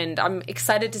talent, and I'm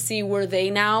excited to see where they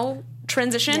now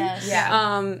transition. Yes.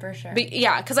 Yeah, for sure. But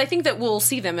yeah, because I think that we'll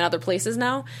see them in other places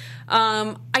now.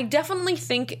 I definitely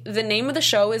think the name of the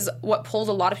show is what pulled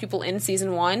a lot of people in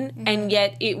season 1, and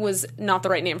yet it was not the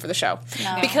right name for the show.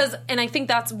 No. Because, and I think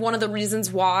that's one of the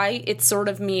reasons why it sort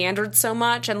of meandered so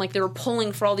much, and like they were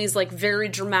pulling for all these like very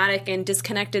dramatic and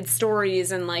disconnected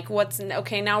stories, and like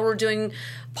now we're doing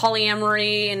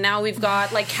polyamory, and now we've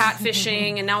got like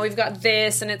catfishing, and now we've got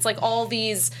this, and it's like all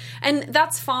these, and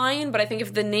that's fine, but I think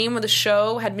if the name of the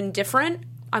show had been different,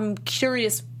 I'm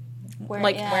curious where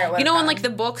you know, in like the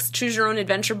books, Choose Your Own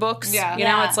Adventure books, you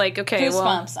know, it's like, okay,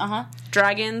 Goosebumps,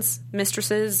 dragons,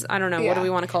 mistresses, I don't know, what do we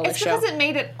want to call this show? It's because it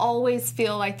made it always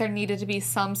feel like there needed to be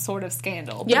some sort of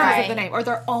scandal because of the name, or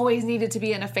there always needed to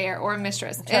be an affair or a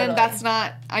mistress, and that's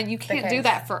not, you can't do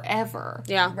that forever.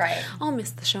 Yeah. Right. I'll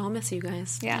miss the show, I'll miss you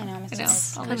guys. Yeah. I know, I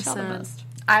miss I'll miss all the most.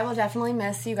 I will definitely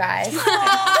miss you guys.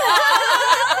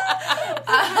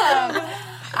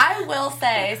 I will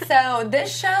say, so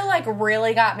this show like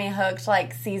really got me hooked,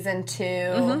 like season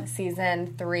 2,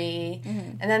 season 3,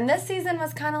 and then this season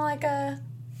was kind of like a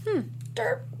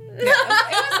derp. It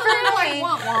was very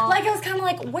like it was kind of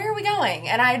like, where are we going?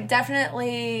 And I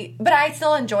definitely, but I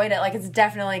still enjoyed it. Like it's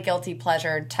definitely a guilty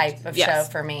pleasure type of show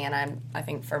for me, and I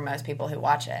think for most people who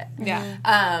watch it.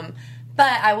 Yeah.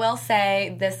 But I will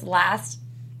say this last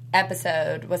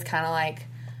episode was kind of like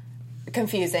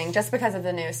confusing just because of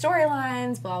the new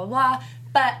storylines, blah, blah, blah.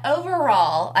 But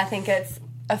overall, I think it's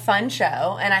a fun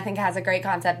show, and I think it has a great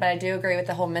concept, but I do agree with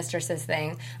the whole mistresses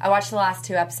thing. I watched the last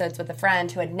 2 episodes with a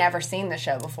friend who had never seen the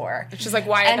show before. She's like,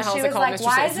 why the hell is it called Mistresses?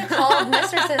 Why is it called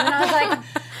Mistresses? And I was like,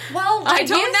 well, I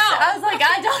don't know. I was like,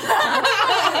 I don't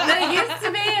know. They used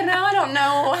to be, and now I don't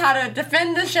know how to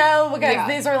defend the show, because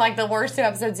these were like the worst 2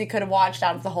 episodes you could have watched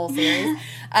out of the whole series.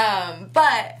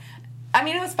 But I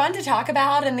mean, it was fun to talk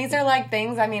about, and these are, like,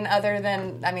 things, I mean, other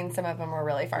than, I mean, some of them were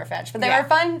really far-fetched, but they were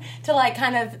fun to, like,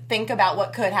 kind of think about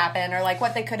what could happen, or, like,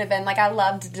 what they could have been. Like, I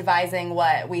loved devising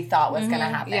what we thought was going to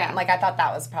happen. Yeah. Like, I thought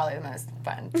that was probably the most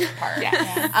fun part. We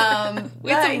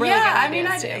had some really good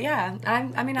ideas, too.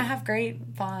 I mean, I have great,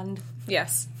 fond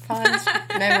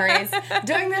memories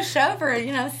doing this show for,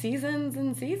 you know, seasons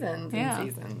and seasons and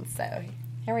seasons, so...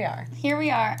 Here we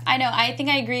are. I know. I think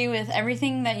I agree with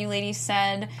everything that you ladies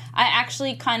said. I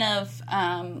actually kind of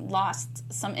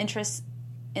lost some interest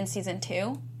in season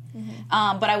 2.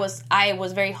 But I was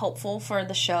very hopeful for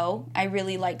the show. I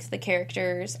really liked the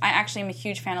characters. I actually am a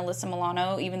huge fan of Alyssa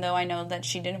Milano, even though I know that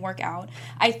she didn't work out.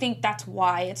 I think that's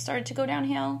why it started to go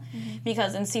downhill,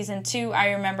 because in season 2,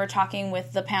 I remember talking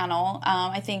with the panel.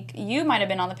 I think you might have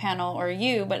been on the panel, or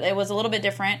but it was a little bit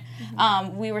different.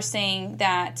 We were saying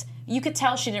that you could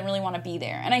tell she didn't really want to be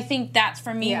there. And I think that's,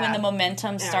 for me, when the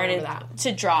momentum started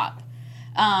to drop.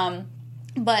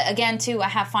 But again, too, I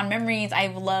have fond memories. I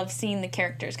love seeing the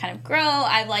characters kind of grow.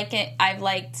 I like it. I've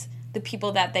liked the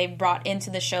people that they brought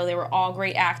into the show. They were all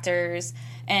great actors.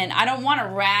 And I don't want to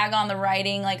rag on the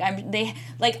writing.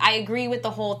 I agree with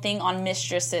the whole thing on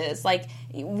mistresses. Like,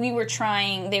 they were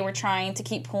trying to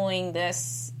keep pulling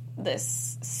this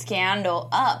scandal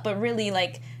up, but really,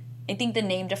 like, I think the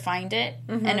name defined it,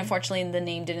 and unfortunately the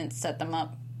name didn't set them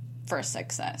up for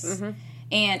success.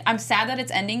 And I'm sad that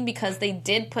it's ending, because they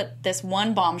did put this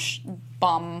one bomb.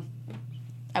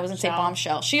 I wasn't say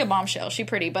bombshell. She a bombshell. She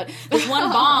pretty, but this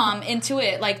one bomb into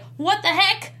it. Like, what the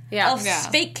heck?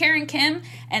 Fake Karen Kim.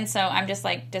 And so I'm just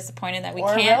like disappointed that we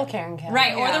can't. Or real Karen Kim.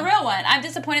 Right, or the real one. I'm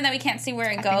disappointed that we can't see where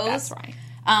it goes. Think that's right.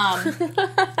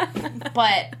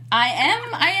 But I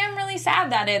am really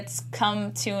sad that it's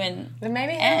come to an end.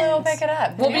 Maybe Halo will pick it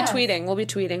up. We'll be tweeting.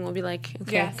 We'll be like,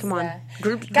 okay, come on.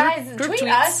 Group tweet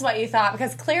tweets. Us what you thought,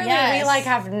 because clearly we like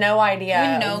have no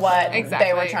idea what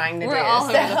they were trying to do. We're all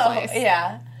over the place.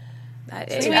 Yeah.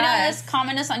 Tweet us,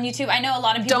 comment us on YouTube. I know a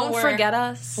lot of people Don't forget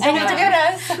us. Don't forget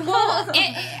us. Well,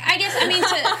 I guess, I mean,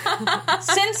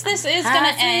 since this is going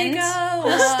to end,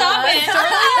 stop it.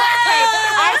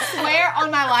 I swear on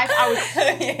my life, I was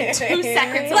 2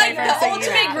 seconds away from the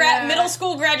ultimate middle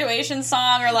school graduation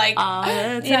song, or like,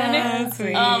 you know,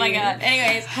 oh my god.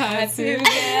 Anyways,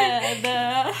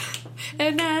 together.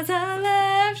 And as our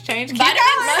lives change, Vitamin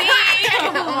C.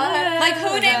 Like,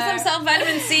 who names himself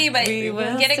Vitamin C? But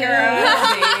get it, girl.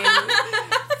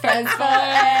 Friends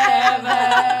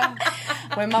forever.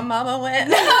 When my mama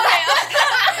went.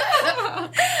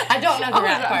 I don't know the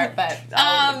rap part, but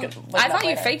I thought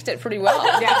you faked it pretty well.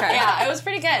 Yeah, it was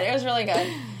pretty good. It was really good.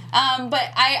 But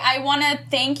I want to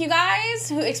thank you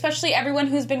guys, especially everyone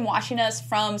who's been watching us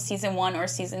from season 1 or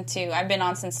season 2. I've been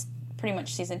on since pretty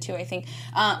much season 2, I think.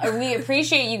 We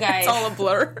appreciate you guys. It's all a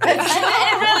blur.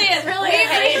 It really is. Really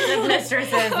hates of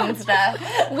mistresses and stuff.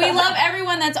 We love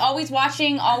everyone that's always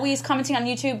watching, always commenting on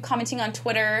YouTube, commenting on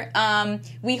Twitter.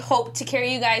 We hope to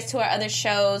carry you guys to our other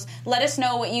shows. Let us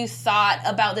know what you thought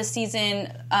about this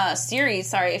season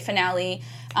finale.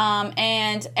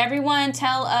 And everyone,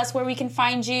 tell us where we can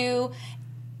find you.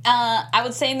 I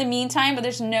would say in the meantime, but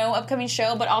there's no upcoming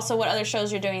show, but also what other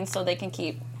shows you're doing so they can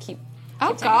keep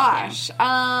Oh gosh,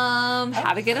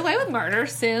 How to Get Away with Murder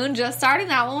soon. Just starting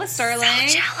that one with Sterling.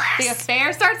 So jealous. The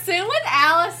Affair starts soon with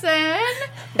Allison.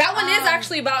 That one is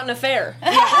actually about an affair.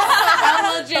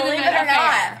 A legitimate Believe it or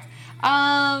affair.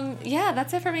 Yeah,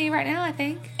 that's it for me right now, I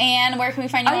think. And where can we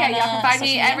find you? Y'all can find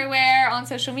me everywhere on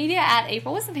social media at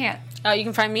April Wissenhant. You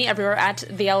can find me everywhere at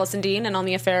The Allison Dean and on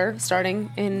The Affair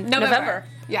starting in November.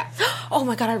 Yeah. Oh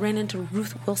my God, I ran into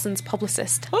Ruth Wilson's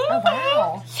publicist. Oh,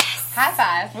 wow. Yes. High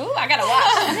five. Ooh, I gotta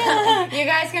watch. You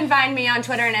guys can find me on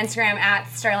Twitter and Instagram at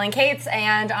Sterling Cates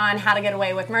and on How to Get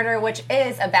Away with Murder, which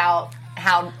is about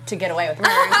how to get away with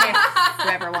murder in case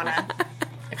you ever want to.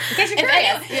 In case you're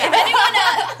curious.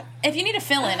 If you need a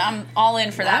fill-in, I'm all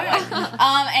in for that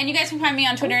one. And you guys can find me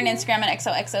on Twitter and Instagram at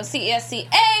XOXOCESCA.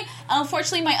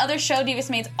 Unfortunately, my other show,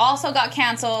 Devious Maids, also got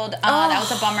canceled. That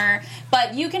was a bummer.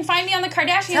 But you can find me on the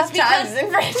Kardashians because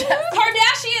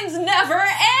Kardashians never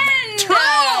end. True.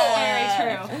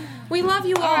 Very true. We love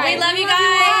you all. We love you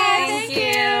guys. Thank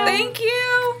you. Thank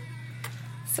you.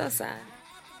 So sad.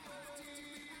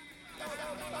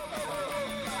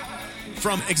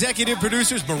 From executive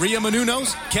producers Maria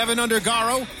Menounos, Kevin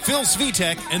Undergaro, Phil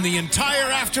Svitek, and the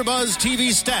entire AfterBuzz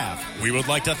TV staff, we would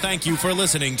like to thank you for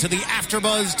listening to the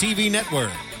AfterBuzz TV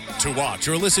network. To watch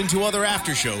or listen to other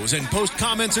after shows and post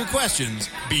comments or questions,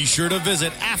 be sure to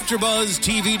visit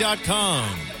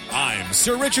AfterBuzzTV.com. I'm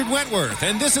Sir Richard Wentworth,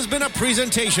 and this has been a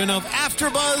presentation of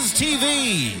AfterBuzz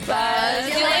TV. Buzz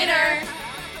you later.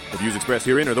 The views expressed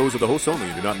herein are those of the hosts only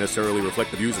and do not necessarily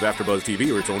reflect the views of AfterBuzz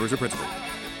TV or its owners or principals.